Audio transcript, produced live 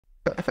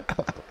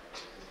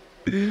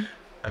I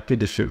paid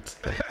the shoot.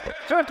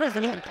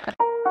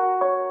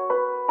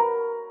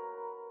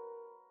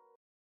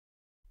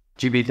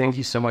 GB, thank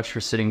you so much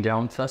for sitting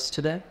down with us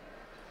today.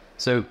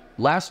 So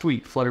last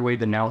week,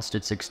 Flutterwave announced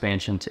its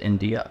expansion to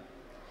India.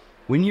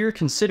 When you're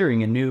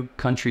considering a new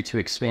country to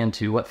expand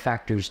to, what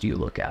factors do you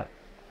look at?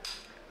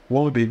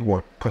 One would be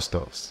what?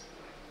 Customers.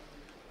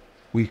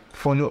 We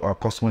follow our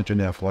customer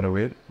journey at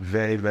Flutterwave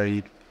very,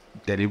 very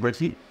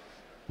deliberately,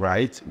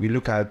 right? We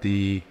look at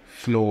the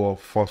flow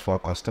of thought for our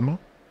customer,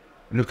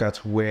 look at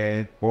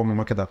what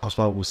market our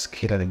customer will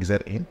scale and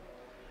exert in,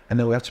 and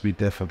then we have to be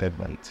there for them,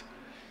 right?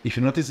 If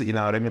you notice in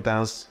our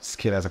remittance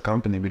scale as a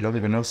company, we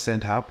not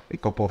sent up a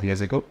couple of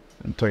years ago,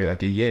 I'm talking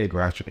like a year ago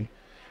actually,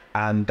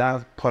 and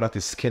that product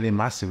is scaling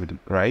massively,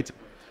 right?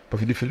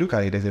 But if you look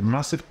at it, there's a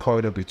massive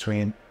corridor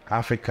between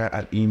Africa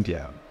and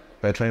India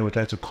we're trying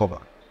to cover.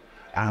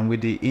 And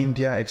with the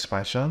India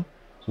expansion,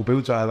 we'll be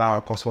able to allow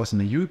our customers in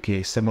the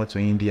UK similar to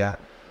India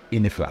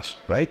in a flash,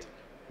 right?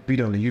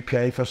 Build on the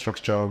UPI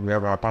infrastructure, we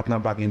have our partner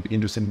back in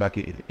industry back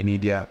in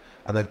India,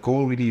 and the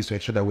goal really is to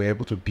ensure that we're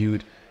able to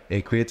build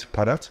a great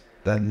product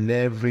that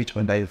leverage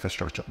on that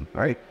infrastructure,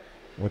 right?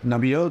 But now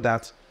beyond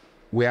that,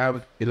 we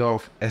have a lot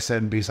of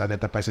SMBs and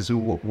enterprises who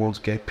want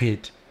to get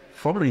paid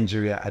from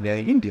Nigeria and they're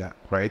in India,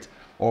 right?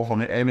 Or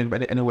from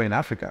anywhere in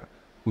Africa.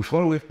 We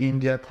follow with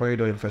India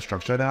corridor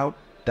infrastructure now.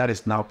 That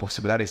is now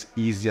possible. That is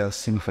easier and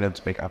simple for them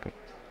to make happen.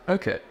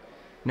 Okay.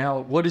 Now,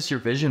 what is your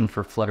vision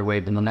for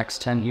Flutterwave in the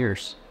next 10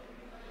 years?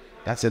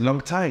 That's a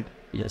long time.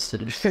 Yes,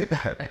 it is.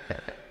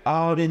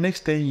 The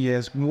next 10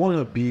 years, we want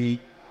to be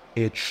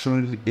a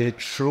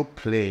true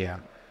player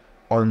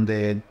on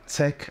the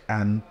tech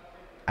and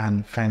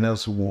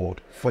finance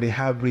world for the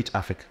average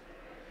African,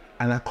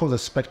 and across the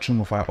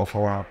spectrum of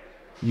our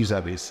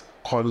user base: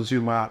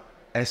 consumer,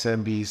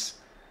 SMBs,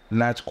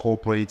 large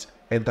corporates,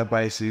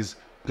 enterprises,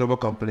 global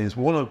companies.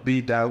 We want to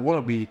be that. We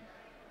want to be.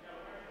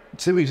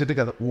 Say we should take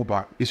an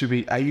Uber. It should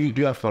be: do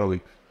you have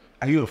Flutterwave?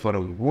 Are you a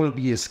Flutterwave? We want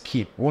to be a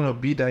scheme. We want to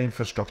be that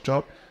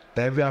infrastructure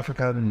that every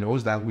African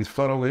knows that with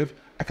Flutterwave,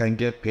 I can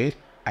get paid.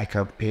 I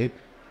can pay.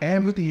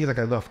 Everything is I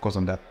can do, of course,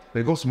 on that. But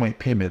it goes to my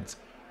payments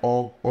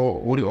or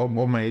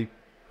my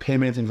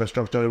payment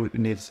infrastructure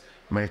needs,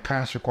 my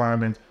cash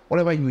requirements,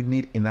 whatever you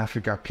need in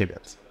Africa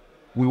payments.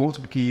 We want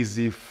to make it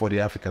easy for the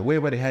African,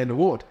 wherever they are in the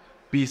world,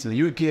 be it in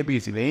the UK, be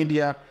it in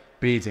India,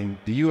 be it in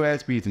the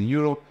US, be it in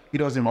Europe, it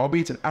doesn't matter, or be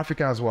it in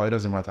Africa as well, it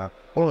doesn't matter.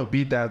 I want to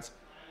be that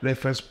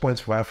reference point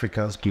for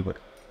Africans keyword.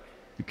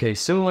 Okay,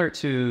 similar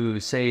to,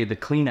 say, the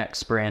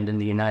Kleenex brand in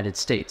the United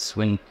States,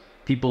 when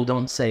people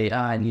don't say,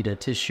 I need a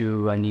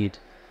tissue, I need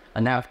a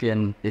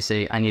napkin, they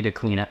say, I need a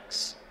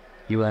Kleenex.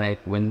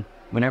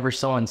 Whenever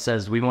someone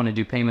says, we want to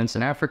do payments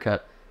in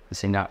Africa, they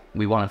say, no,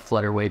 we want to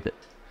Flutterwave it.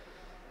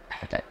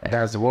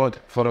 That's the word,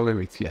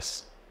 Flutterwave it,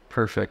 yes.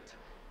 Perfect.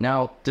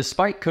 Now,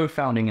 despite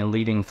co-founding and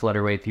leading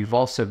Flutterwave, you've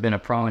also been a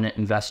prominent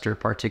investor,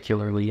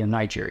 particularly in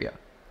Nigeria.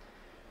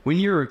 When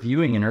you're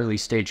reviewing an early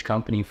stage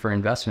company for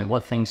investment,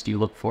 what things do you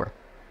look for?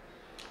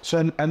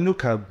 So I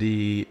look at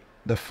the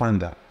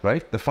funder,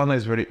 right? The funder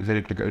is very,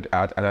 very good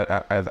at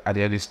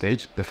the early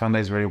stage. The funder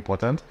is very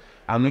important.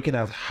 I'm looking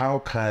at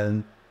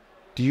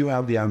do you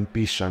have the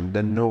ambition,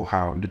 the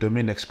know-how, the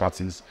domain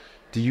expertise?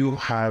 Do you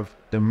have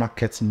the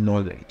market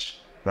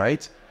knowledge,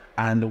 right?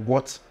 And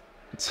what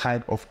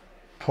type of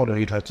problem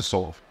you try to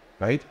solve,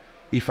 right?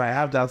 If I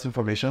have that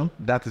information,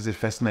 that is the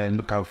first thing I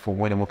look out for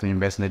when I want to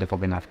invest in the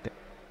development after.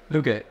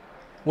 Okay.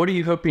 What are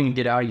you hoping to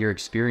get out of your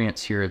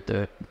experience here at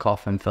the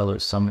Kaufman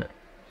Fellows Summit?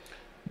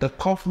 The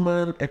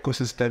Kaufman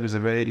ecosystem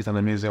is an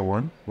amazing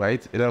one,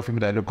 right? A lot of people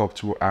that I look up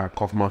to are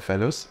Kaufman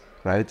Fellows,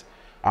 right?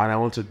 And I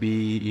want to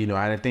be, and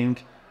I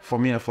think for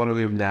me and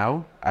Flutterwave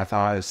now, at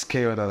our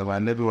scale, at our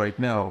level right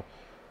now,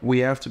 we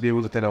have to be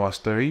able to tell our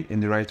story in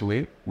the right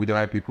way, with the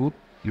right people,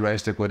 the right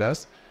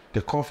stakeholders.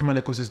 The Kaufman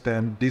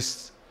ecosystem,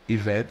 this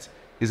event,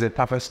 is a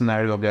perfect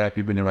scenario of the right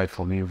people in the right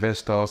form: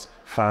 investors,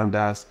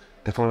 founders,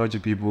 technology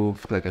people,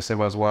 like I said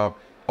as well,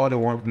 all the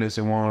one place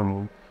in one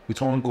room,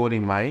 with one goal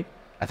in mind.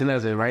 I think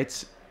that's the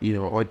right,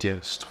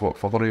 audience for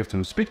Flutterwave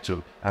to speak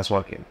to as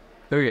well.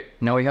 Okay,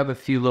 now we have a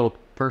few little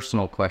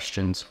personal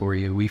questions for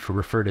you. We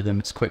refer to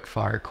them as quick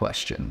fire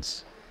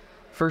questions.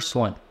 First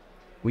one,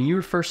 when you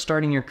were first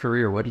starting your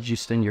career, what did you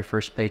spend your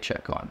first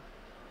paycheck on?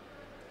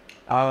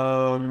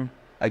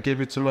 I gave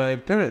it to my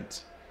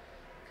parents.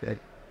 Okay.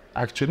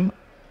 Actually.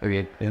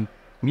 Okay. Yeah.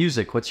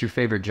 Music, what's your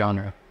favorite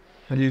genre?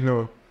 There's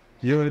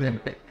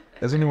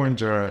only one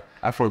genre,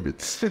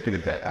 Afrobeats.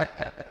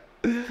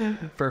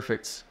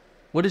 Perfect.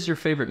 What is your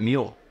favorite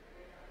meal?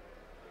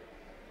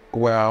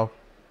 Well,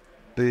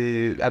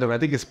 I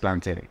think it's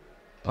plantain.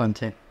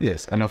 Plantain.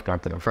 Yes, I love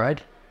plantain.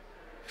 Fried?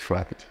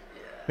 Fried.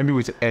 Maybe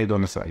with egg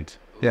on the side.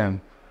 Yeah.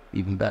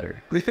 Even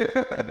better.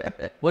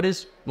 What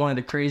is one of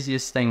the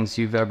craziest things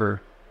you've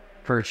ever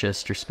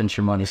purchased or spent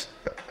your money?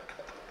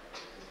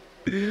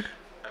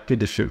 Get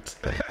the shoot.